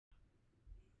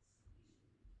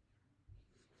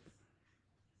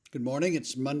Good morning.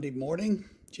 It's Monday morning,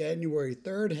 January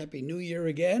 3rd. Happy New Year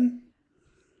again.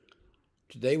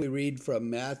 Today we read from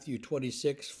Matthew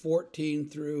 26:14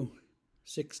 through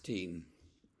 16.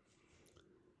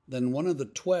 Then one of the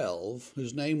 12,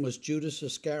 whose name was Judas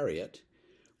Iscariot,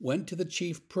 went to the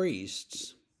chief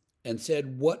priests and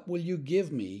said, "What will you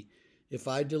give me if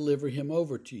I deliver him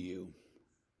over to you?"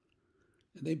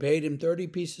 And they paid him 30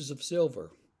 pieces of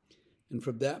silver. And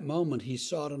from that moment he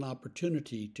sought an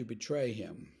opportunity to betray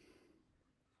him.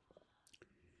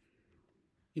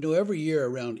 Every year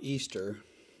around Easter,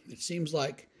 it seems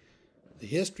like the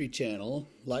History Channel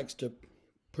likes to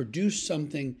produce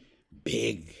something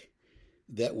big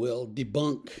that will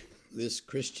debunk this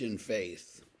Christian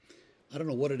faith. I don't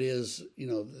know what it is.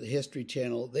 The History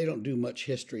Channel, they don't do much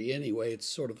history anyway. It's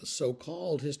sort of a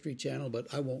so-called History Channel,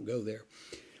 but I won't go there.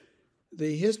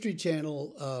 The History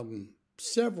Channel,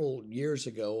 several years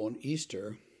ago on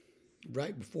Easter,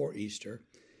 right before Easter,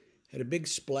 had a big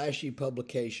splashy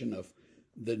publication of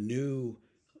the new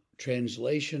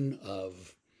translation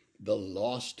of the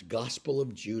Lost Gospel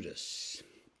of Judas.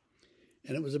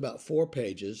 And it was about 4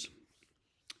 pages.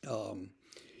 And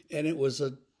it was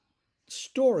a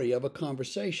story of a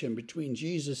conversation between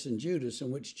Jesus and Judas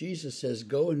in which Jesus says,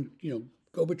 go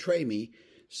betray me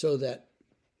so that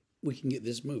we can get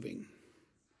this moving.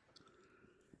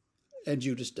 And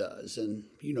Judas does. And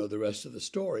the rest of the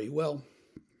story. Well,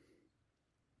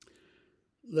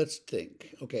 let's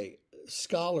think. Okay.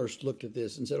 Scholars looked at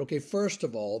this and said, okay, first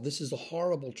of all, this is a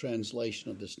horrible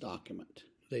translation of this document.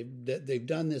 They've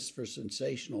done this for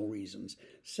sensational reasons.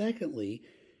 Secondly,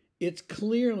 it's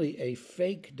clearly a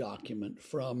fake document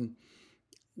from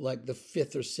like the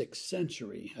 5th or 6th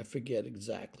century. I forget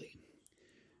exactly.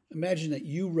 Imagine that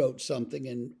you wrote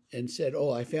something and said,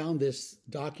 oh, I found this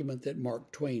document that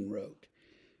Mark Twain wrote.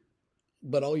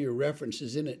 But all your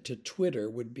references in it to Twitter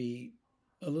would be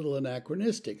a little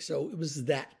anachronistic. So it was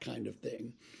that kind of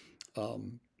thing.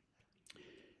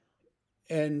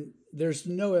 And there's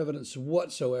no evidence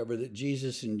whatsoever that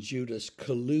Jesus and Judas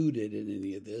colluded in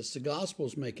any of this. The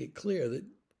Gospels make it clear that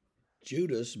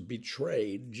Judas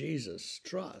betrayed Jesus'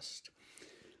 trust.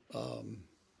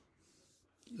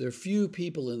 There are few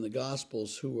people in the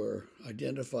Gospels who are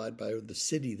identified by the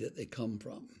city that they come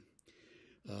from.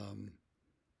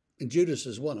 And Judas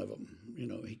is one of them.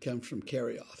 He comes from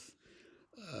Kerioth.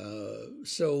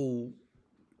 So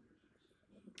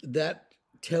that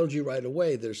tells you right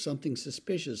away there's something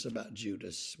suspicious about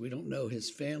Judas. We don't know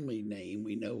his family name.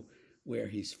 We know where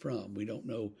he's from. We don't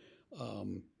know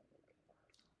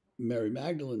Mary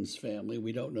Magdalene's family.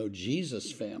 We don't know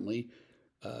Jesus' family.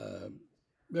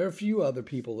 There are a few other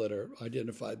people that are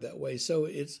identified that way. So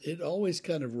it always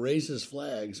kind of raises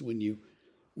flags when you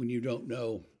don't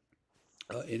know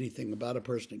anything about a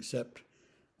person except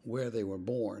where they were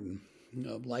born.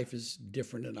 Life is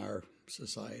different in our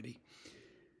society.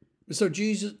 So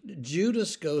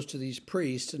Judas goes to these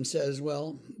priests and says,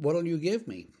 well, what'll you give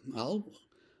me?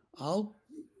 I'll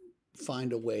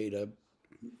find a way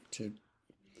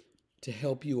to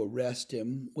help you arrest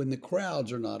him when the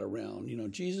crowds are not around.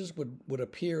 Jesus would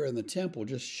appear in the temple,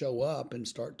 just show up and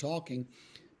start talking,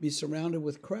 be surrounded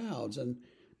with crowds. And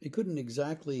he couldn't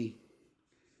exactly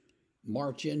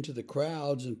march into the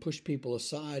crowds and push people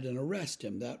aside and arrest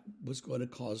him. That was going to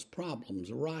cause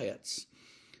problems, riots.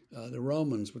 The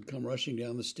Romans would come rushing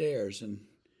down the stairs and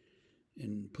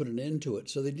put an end to it.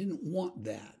 So they didn't want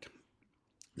that.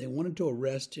 They wanted to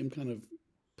arrest him kind of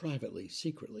privately,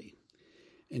 secretly.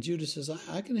 And Judas says,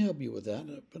 I can help you with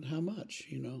that, but how much,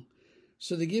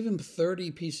 So they give him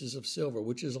 30 pieces of silver,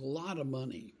 which is a lot of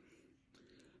money.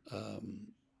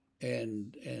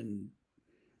 And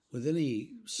with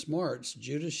any smarts,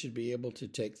 Judas should be able to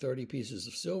take 30 pieces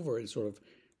of silver and sort of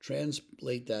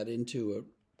translate that into a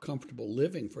comfortable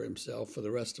living for himself for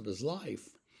the rest of his life.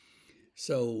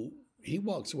 So he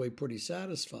walks away pretty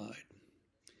satisfied.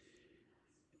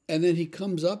 And then he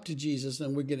comes up to Jesus,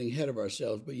 and we're getting ahead of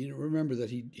ourselves, but remember that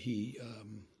he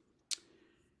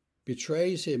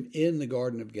betrays him in the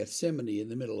Garden of Gethsemane in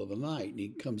the middle of the night. And he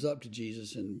comes up to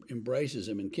Jesus and embraces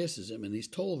him and kisses him. And he's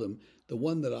told him, the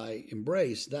one that I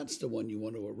embrace, that's the one you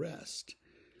want to arrest.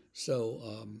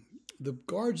 So the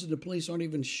guards and the police aren't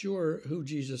even sure who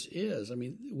Jesus is. I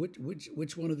mean,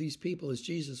 which one of these people is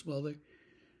Jesus? Well,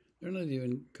 they're not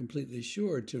even completely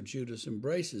sure until Judas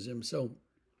embraces him. So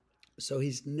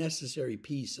he's a necessary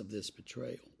piece of this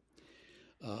betrayal.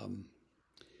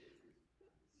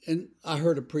 And I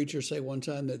heard a preacher say one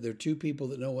time that there are 2 people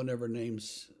that no one ever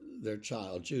names their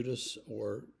child, Judas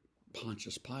or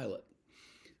Pontius Pilate.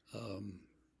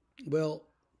 Well,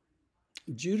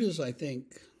 Judas, I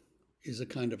think, is a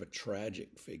kind of a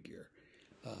tragic figure.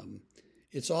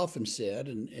 it's often said,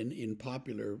 and in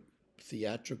popular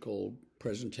theatrical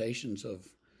presentations of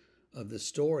the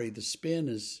story, the spin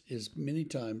is many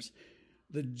times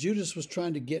that Judas was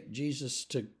trying to get Jesus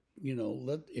to,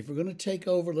 if we're going to take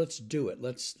over, let's do it.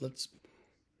 Let's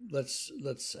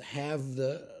have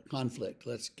the conflict.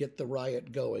 Let's get the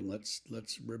riot going.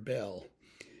 Let's rebel.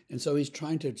 And so he's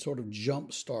trying to sort of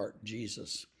jumpstart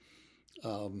Jesus.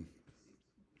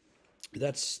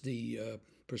 That's the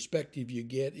perspective you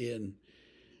get in,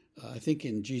 I think,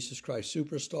 in Jesus Christ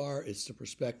Superstar. It's the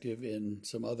perspective in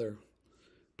some other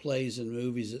plays and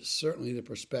movies. It's certainly the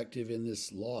perspective in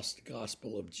this lost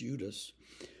gospel of Judas.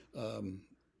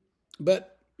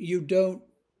 But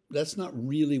that's not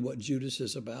really what Judas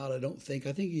is about, I don't think.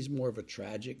 I think he's more of a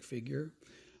tragic figure.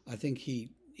 I think he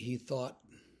thought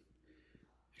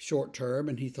short term,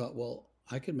 and he thought, well,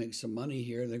 I could make some money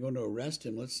here. They're going to arrest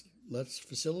him. Let's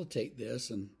facilitate this,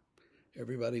 and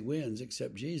everybody wins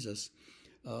except Jesus.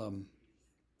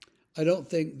 I don't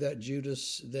think that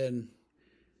Judas then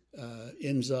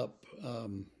ends up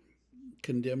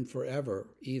condemned forever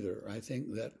either. I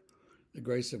think that the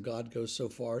grace of God goes so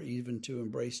far even to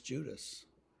embrace Judas.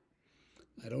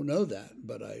 I don't know that,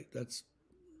 but that's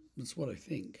what I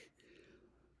think.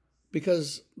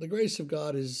 Because the grace of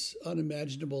God is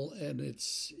unimaginable, and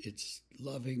it's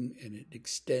loving, and it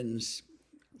extends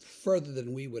further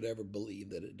than we would ever believe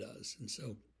that it does. And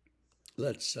so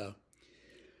let's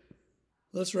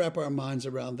wrap our minds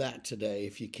around that today,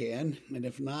 if you can. And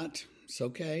if not, it's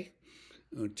okay.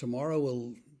 Tomorrow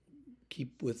we'll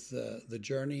keep with the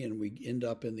journey, and we end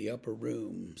up in the upper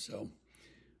room. So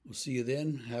we'll see you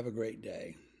then. Have a great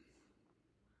day.